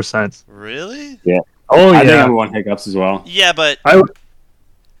 100%. Really? Yeah. Oh, I think yeah. I'm going hiccups as well. Yeah, but I,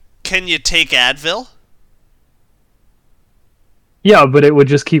 can you take Advil? yeah, but it would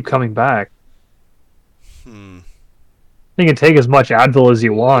just keep coming back. You can take as much Advil as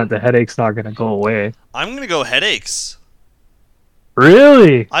you want. The headache's not going to go away. I'm going to go headaches.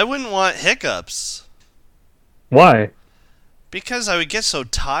 Really? I wouldn't want hiccups. Why? Because I would get so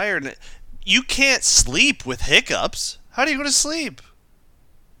tired. You can't sleep with hiccups. How do you go to sleep?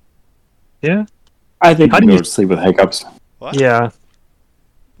 Yeah. I think How you do can you- go to sleep with hiccups. What? Yeah.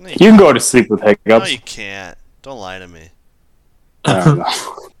 No, You can go to sleep with No, hiccups. you can't. Don't lie to me.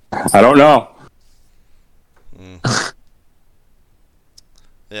 I don't know.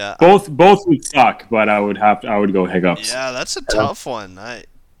 Yeah. Both would suck, but I would go hiccups. Yeah, that's a tough one.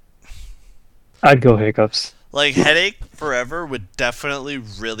 I'd go hiccups. Like, headache forever would definitely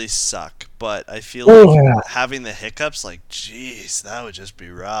really suck, but I feel Oh, like yeah. having the hiccups, like, jeez, that would just be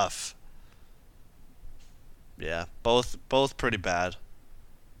rough. Yeah, both pretty bad.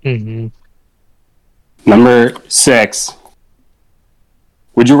 Mm-hmm. Number 6.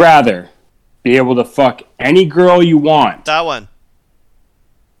 Would you rather be able to fuck any girl you want That one.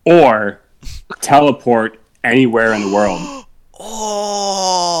 or teleport anywhere in the world?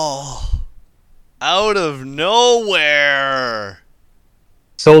 Oh, out of nowhere.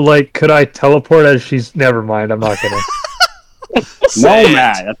 So, like, could I teleport as she's... Never mind, I'm not going to. No, it.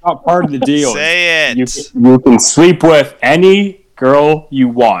 Matt, that's not part of the deal. Say it. You can sleep with any girl you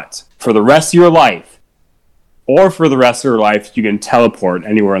want for the rest of your life, or for the rest of your life, you can teleport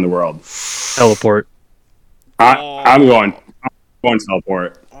anywhere in the world. Teleport. I'm going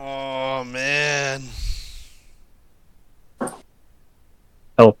teleport. Oh, man.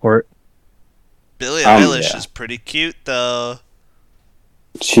 Teleport. Billie Eilish Yeah. is pretty cute, though.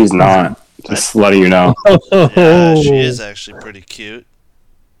 She's not. Just letting you know. Yeah, she is actually pretty cute.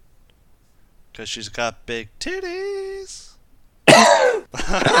 Because she's got big titties.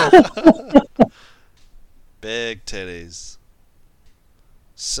 Big titties.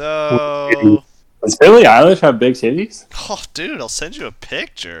 So... Does Billie Eilish have big titties? Oh, dude, I'll send you a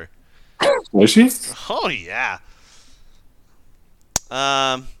picture. Was she? Oh, yeah.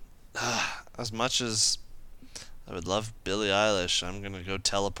 As much as I would love Billie Eilish, I'm going to go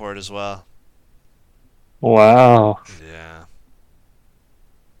teleport as well. Wow. Yeah.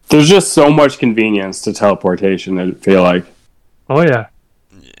 There's just so much convenience to teleportation, I feel like. Oh, yeah.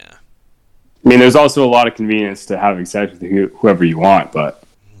 Yeah. I mean, there's also a lot of convenience to having sex with whoever you want, but...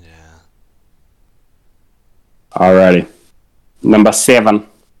 Yeah. Alrighty. Number 7.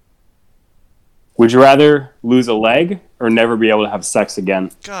 Would you rather lose a leg or never be able to have sex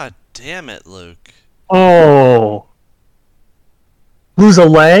again? God damn it, Luke. Oh. Lose a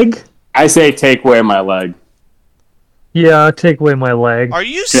leg? I say take away my leg. Yeah, take away my leg. Are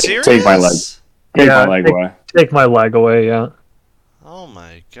you serious? Take my leg. Take Yeah, my leg away. Take my leg away, yeah. Oh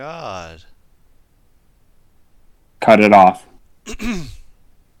my god. Cut it off.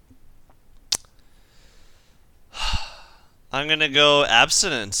 I'm gonna go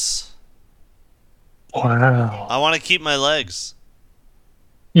abstinence. Wow. I want to keep my legs.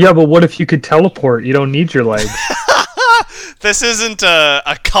 Yeah, but what if you could teleport? You don't need your legs. This isn't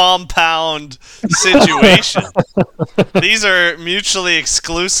a compound situation. These are mutually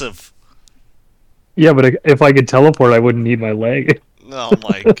exclusive. Yeah, but if I could teleport, I wouldn't need my leg. Oh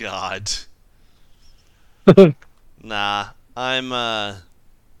my god. Nah, I'm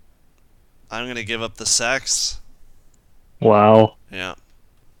gonna give up the sex. Wow. Yeah.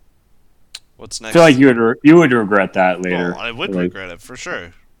 What's I next? feel like you would regret that later. Oh, I would Like, regret it for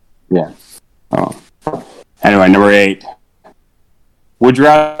sure. Yeah. Oh. Anyway, number 8. Would you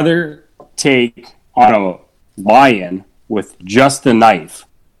rather take on a lion with just a knife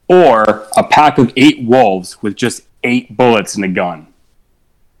or a pack of 8 wolves with just 8 bullets in a gun?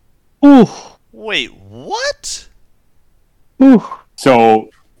 Ooh. Wait, what? Ooh. So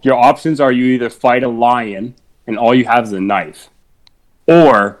your options are you either fight a lion and all you have is a knife,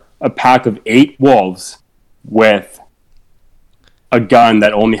 or a pack of 8 wolves with a gun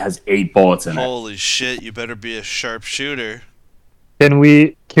that only has 8 bullets in it. Holy shit, you better be a sharpshooter. Can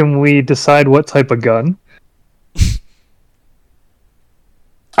we decide what type of gun?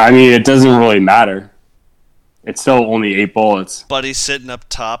 I mean, it doesn't really matter. It's still only 8 bullets. Buddy sitting up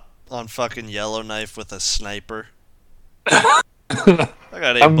top on fucking Yellowknife with a sniper. I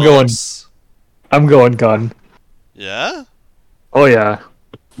got 8 bullets. I'm going gun. Yeah? Oh yeah.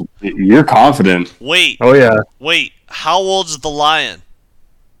 You're confident. Wait, Oh yeah. how old's the lion?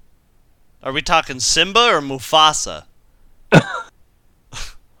 Are we talking Simba or Mufasa?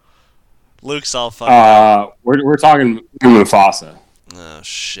 Luke's all fucking... We're talking Mufasa. Oh,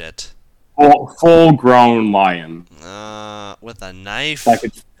 shit. Full grown lion With a knife? that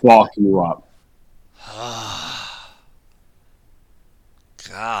could fuck you up.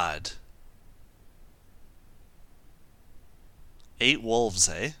 God. 8 wolves,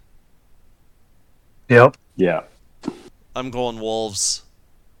 eh? Yep. Yeah. I'm going wolves.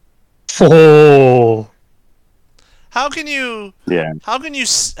 Oh. How can you Yeah. how can you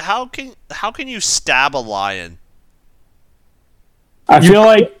stab a lion? I feel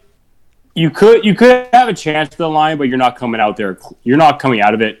like you could have a chance with the lion, but you're not coming out there. You're not coming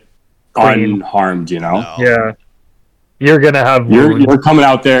out of it Clean. unharmed. You know. No. Yeah. You're gonna have wounds. You're coming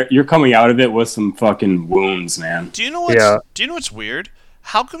out there. You're coming out of it with some fucking wounds, man. Do you know what's weird?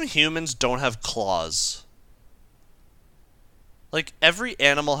 How come humans don't have claws? Like every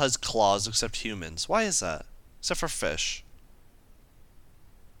animal has claws except humans. Why is that? Except for fish.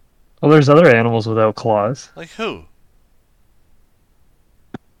 Well, there's other animals without claws. Like who?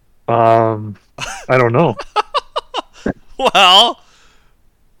 I don't know. Well,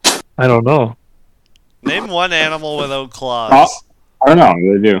 I don't know. name one animal without claws. I don't know.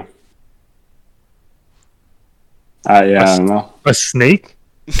 They do. Yeah, I don't know. A snake?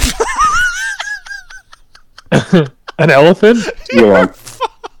 An elephant? You're right.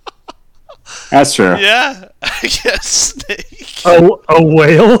 That's true. Yeah, I guess snake. A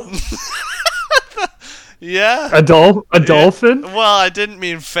whale? Yeah. A dolphin? Well, I didn't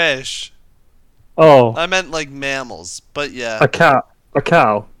mean fish. Oh, I meant like mammals. But yeah. a cow. A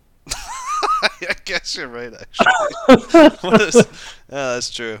cow. I guess you're right, actually. What is... Yeah, that's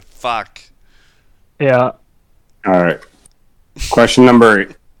true. Fuck. Yeah. All right. Question number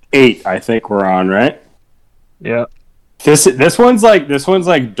 8. I think we're on, right? Yeah. This one's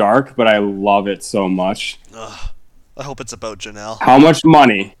like dark, but I love it so much. Ugh. I hope it's about Janelle. How much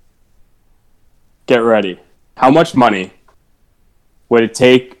money? Get ready. How much money would it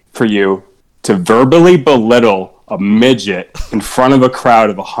take for you to verbally belittle a midget in front of a crowd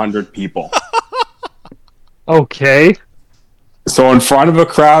of 100 people? Okay. So in front of a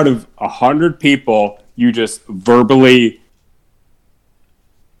crowd of 100 people, you just verbally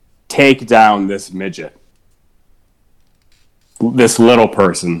take down this midget. This little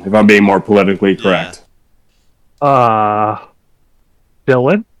person, if I'm being more politically correct. Dylan?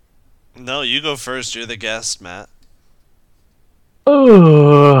 No, you go first. You're the guest, Matt.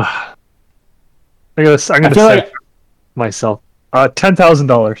 I'm gonna say like myself.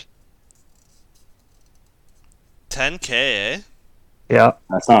 $10,000. 10K, eh? Yeah.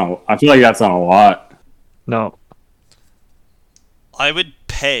 That's not. I feel like that's not a lot. No. I would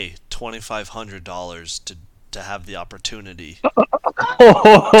pay $2,500 to have the opportunity.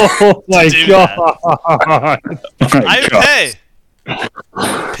 Oh my do god. I would pay.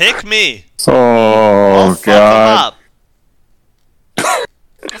 Pick me. Oh god.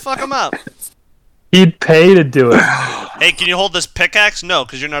 I'll fuck him up. He'd pay to do it. Hey, can you hold this pickaxe? No,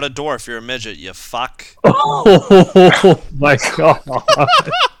 because you're not a dwarf. You're a midget, you fuck. Oh my god.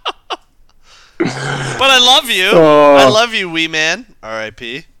 But I love you. I love you, wee man.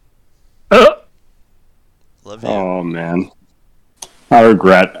 R.I.P. Love you. Oh man. I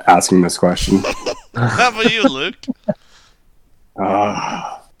regret asking this question. How about you, Luke?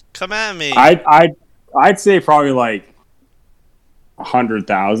 Uh, Come at me. I'd say probably like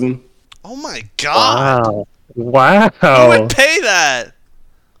 100,000. Oh my god. Wow. Who would pay that?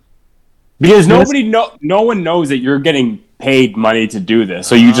 Because no one knows that you're getting paid money to do this,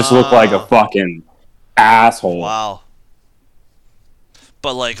 so you just look like a fucking asshole. Wow.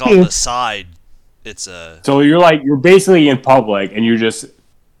 But like on the side, it's a. So you're basically in public, and you just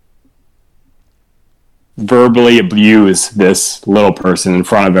verbally abuse this little person in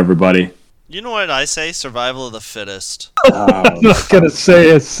front of everybody. You know what I say? Survival of the fittest. I'm not gonna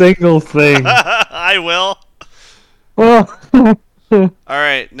say a single thing. I will. All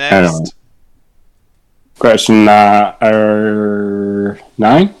right, next. Question 9?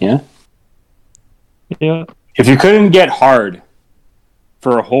 Yeah. Yeah. If you couldn't get hard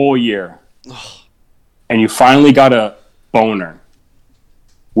for a whole year and you finally got a boner,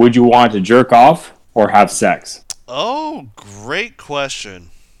 would you want to jerk off or have sex? Oh, great question.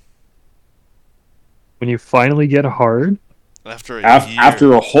 When you finally get hard? After a year.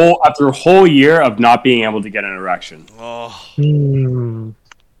 After a whole year of not being able to get an erection. Oh.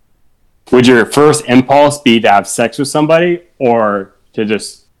 Would your first impulse be to have sex with somebody or to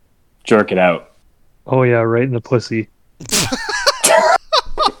just jerk it out? Oh yeah, right in the pussy.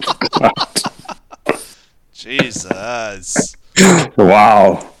 Jesus.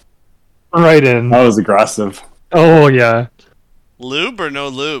 Wow. Right in. That was aggressive. Oh yeah. Lube or no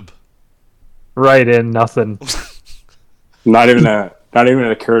lube? Right in, nothing. Not even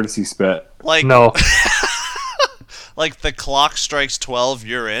a courtesy spit. Like No. like the clock strikes 12,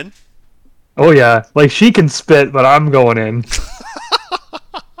 you're in? Oh yeah. Like she can spit, but I'm going in.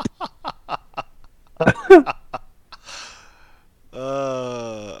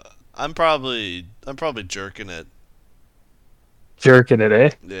 I'm probably jerking it. Jerking it,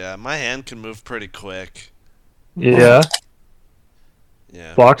 eh? Yeah, my hand can move pretty quick. Yeah.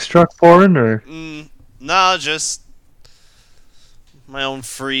 Yeah. Box truck porn or? No, just my own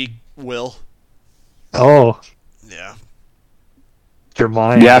free will. Oh. Yeah. Your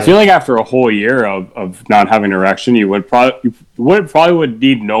mind. Yeah, I feel like after a whole year of not having an erection, you would probably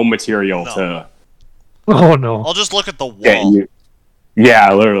need no material to. Oh no. I'll just look at the wall.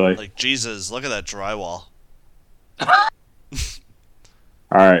 Yeah, literally. Like, Jesus, look at that drywall. All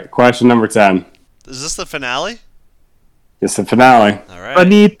right, question number 10. Is this the finale? It's the finale. All right.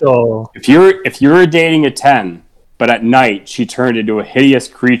 Bonito. If you were dating a 10, but at night she turned into a hideous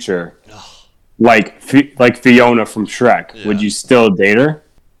creature, like Fiona from Shrek, would you still date her?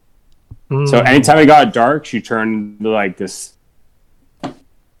 So anytime it got dark, she turned into like this,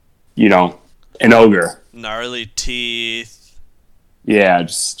 an ogre. Gnarly teeth. Yeah,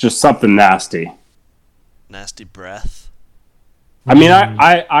 just something nasty. Nasty breath. I mean,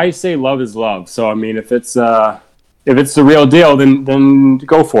 I say love is love. So I mean, if it's the real deal, then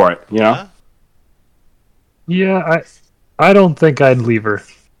go for it. Yeah. Yeah, I don't think I'd leave her.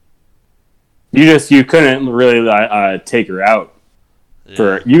 You couldn't really take her out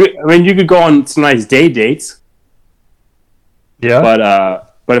for you. I mean, you could go on some nice day dates. Yeah.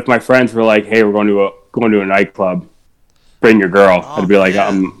 But if my friends were like, "Hey, we're going to a nightclub, bring your girl," I'd be like,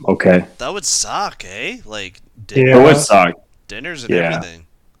 man. okay. That would suck, eh? Like dinner, It would suck. dinners and Yeah. everything.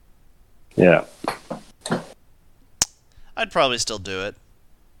 Yeah. I'd probably still do it.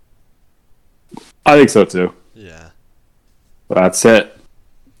 I think so too. Yeah. That's it.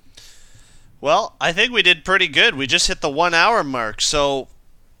 Well, I think we did pretty good. We just hit the 1 hour mark, so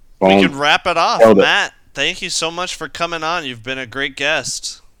we Boom. can wrap it off. Nailed it. Matt, thank you so much for coming on. You've been a great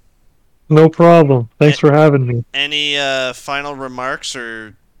guest. No problem. Thanks for having me. Any final remarks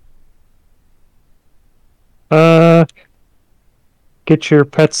or Get your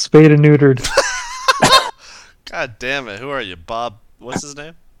pets spayed and neutered. God damn it, who are you? Bob, what's his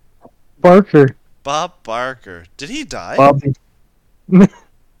name? Barker. Bob Barker. Did he die? Bobby.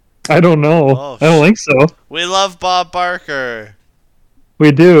 I don't know. Oh, I don't think so. We love Bob Barker.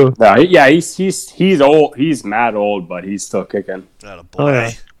 We do. Yeah, he's old. He's mad old, but he's still kicking. Atta boy. Oh,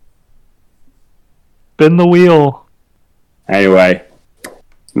 yeah. Spin the wheel. Anyway,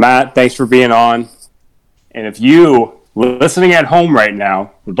 Matt, thanks for being on. And if you, listening at home right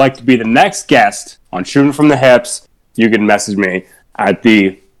now, would like to be the next guest on Shooting from the Hips, you can message me at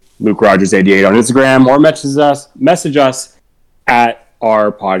the Luke Rogers 88 on Instagram, or message us at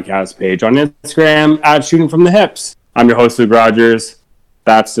our podcast page on Instagram at Shooting from the Hips. I'm your host, Luke Rogers.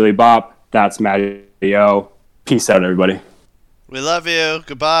 That's Silly Bop. That's Matty O. Peace out, everybody. We love you.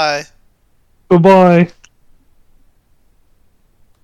 Goodbye. Goodbye.